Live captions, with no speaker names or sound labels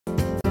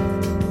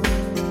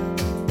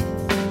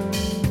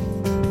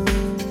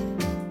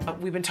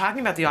we've been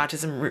talking about the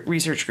Autism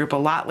Research Group a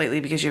lot lately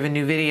because you have a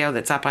new video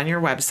that's up on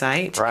your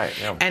website. Right,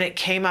 yeah. And it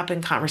came up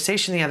in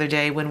conversation the other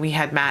day when we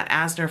had Matt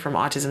Asner from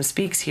Autism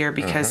Speaks here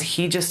because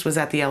he just was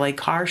at the LA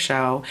Car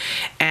Show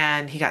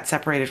and he got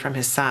separated from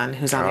his son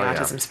who's on the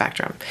autism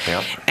spectrum.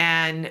 Yep.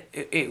 And,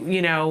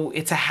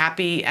 it's a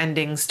happy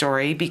ending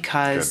story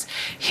because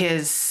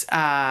his,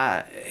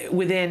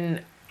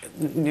 within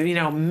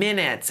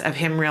minutes of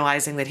him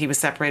realizing that he was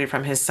separated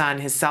from his son,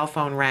 his cell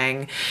phone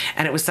rang,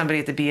 and it was somebody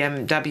at the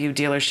BMW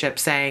dealership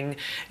saying,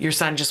 your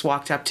son just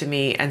walked up to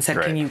me and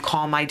said, can you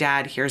call my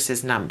dad? Here's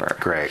his number.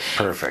 Great.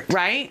 Perfect.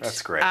 Right?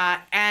 That's great.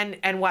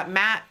 And what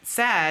Matt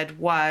said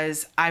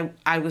was,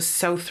 I was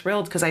so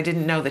thrilled because I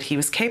didn't know that he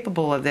was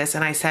capable of this.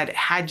 And I said,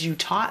 had you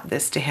taught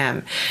this to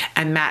him?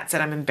 And Matt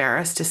said, I'm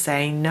embarrassed to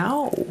say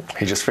no.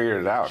 He just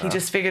figured it out. He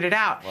just figured it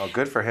out. Well,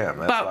 good for him.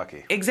 That's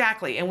lucky.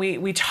 Exactly. And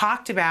we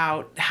talked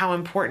about how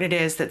important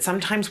it is that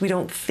sometimes we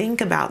don't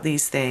think about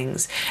these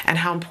things and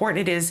how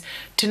important it is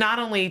to not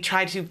only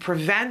try to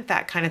prevent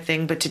that kind of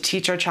thing, but to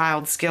teach our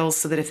child skills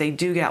so that if they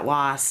do get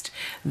lost,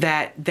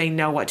 that they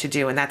know what to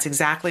do. And that's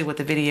exactly what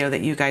the video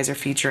that you guys are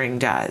featuring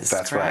does.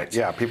 That's correct? right.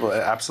 Yeah, people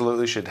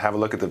absolutely should have a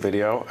look at the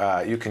video.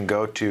 You can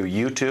go to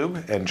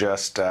YouTube and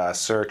just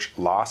search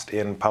Lost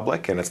in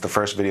Public, and it's the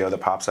first video that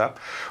pops up.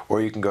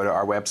 Or you can go to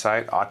our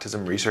website,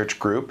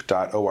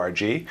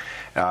 autismresearchgroup.org,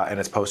 and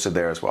it's posted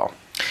there as well.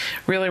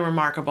 Really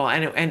remarkable,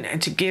 and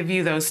to give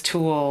you those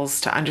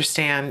tools to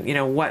understand,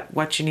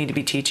 what you need to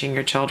be teaching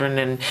your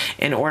children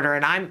in order.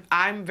 And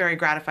I'm very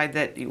gratified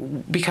that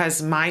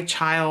because my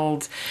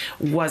child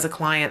was a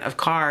client of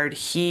CARD,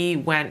 he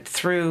went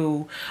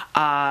through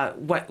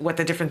what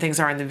the different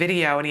things are in the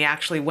video, and he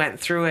actually went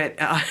through it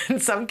in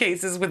some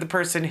cases with the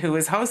person who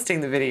is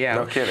hosting the video.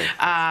 No kidding.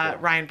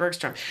 Ryan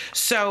Bergstrom.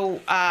 So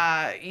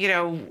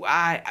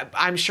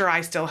I'm sure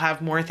I still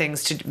have more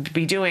things to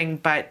be doing,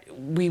 but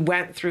we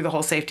went through the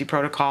whole safety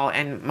protocol,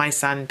 and my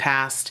son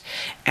passed,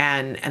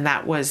 and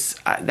that was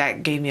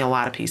that gave me a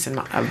lot of peace of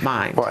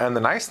mind. Well, and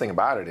the nice thing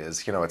about it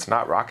is, it's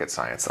not rocket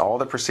science. All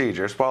the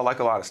procedures, well, like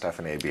a lot of stuff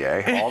in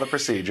ABA, all the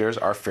procedures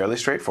are fairly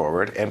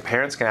straightforward, and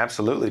parents can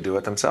absolutely do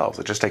it themselves.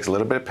 It just takes a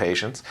little bit of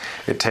patience.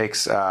 It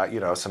takes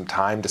some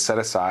time to set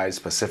aside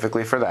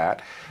specifically for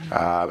that,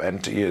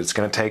 and it's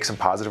going to take some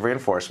positive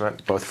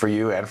reinforcement, both for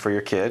you and for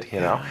your kid.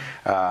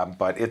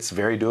 But it's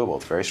very doable.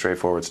 It's very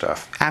straightforward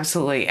stuff.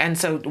 Absolutely. And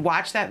so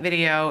watch that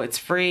video.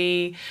 It's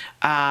free,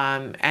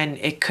 and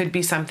it could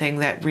be something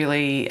that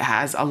really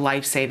has a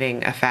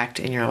life-saving effect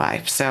in your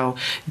life. So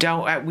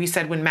we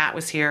said when Matt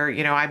was here,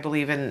 I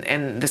believe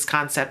in this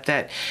concept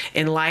that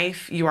in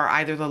life you are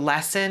either the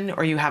lesson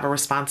or you have a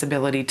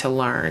responsibility to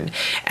learn.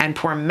 And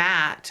poor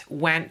Matt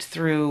went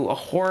through a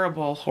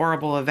horrible,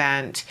 horrible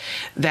event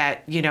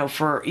that,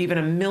 for even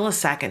a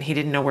millisecond, he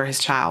didn't know where his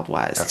child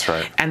was. That's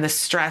right. And the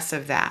stress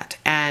of that.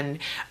 And,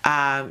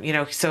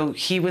 so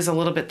he was a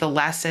little bit the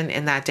lesson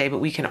in that day, but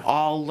we can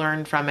all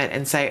learn from it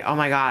and say, oh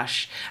my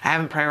gosh, I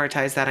haven't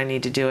prioritized that, I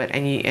need to do it.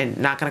 And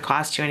not going to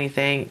cost you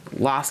anything,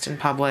 Lost in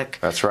Public.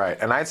 That's right.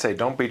 And I'd say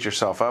don't beat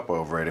yourself up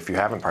over it if you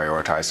haven't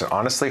prioritized it.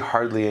 Honestly,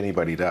 hardly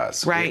anybody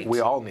does. Right. We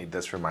all need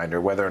this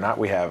reminder, whether or not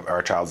we have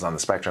our child's on the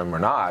spectrum or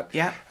not.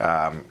 Yeah.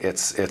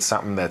 It's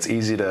something that's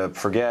easy to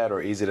forget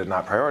or easy to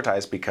not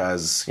prioritize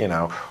because,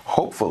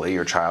 hopefully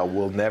your child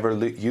will never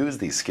use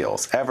these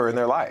skills ever in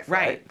their life.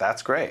 Right.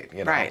 That's great.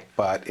 Right.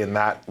 But in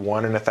that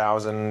 1 in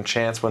 1,000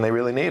 chance when they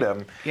really need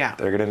them, they're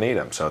going to need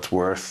them. So it's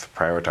worth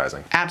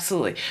prioritizing.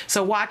 Absolutely.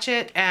 So watch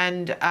it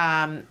and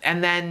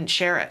then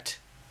share it.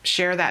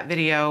 Share that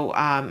video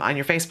on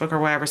your Facebook or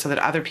whatever so that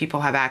other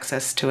people have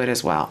access to it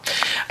as well.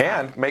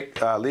 And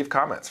leave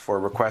comments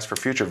for requests for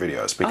future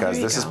videos because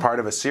this is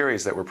part of a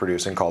series that we're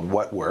producing called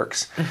What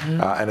Works.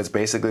 And it's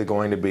basically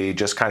going to be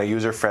just kind of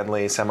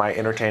user-friendly,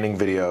 semi-entertaining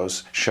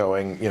videos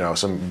showing,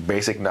 some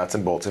basic nuts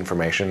and bolts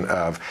information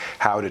of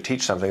how to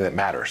teach something that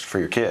matters for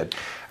your kid.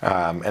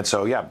 And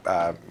so,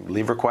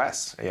 leave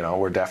requests.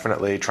 We're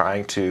definitely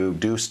trying to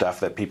do stuff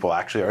that people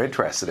actually are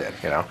interested in,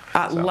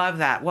 Love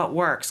that. What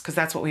works, because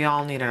that's what we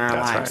all need in our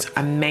lives. Right.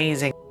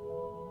 Amazing.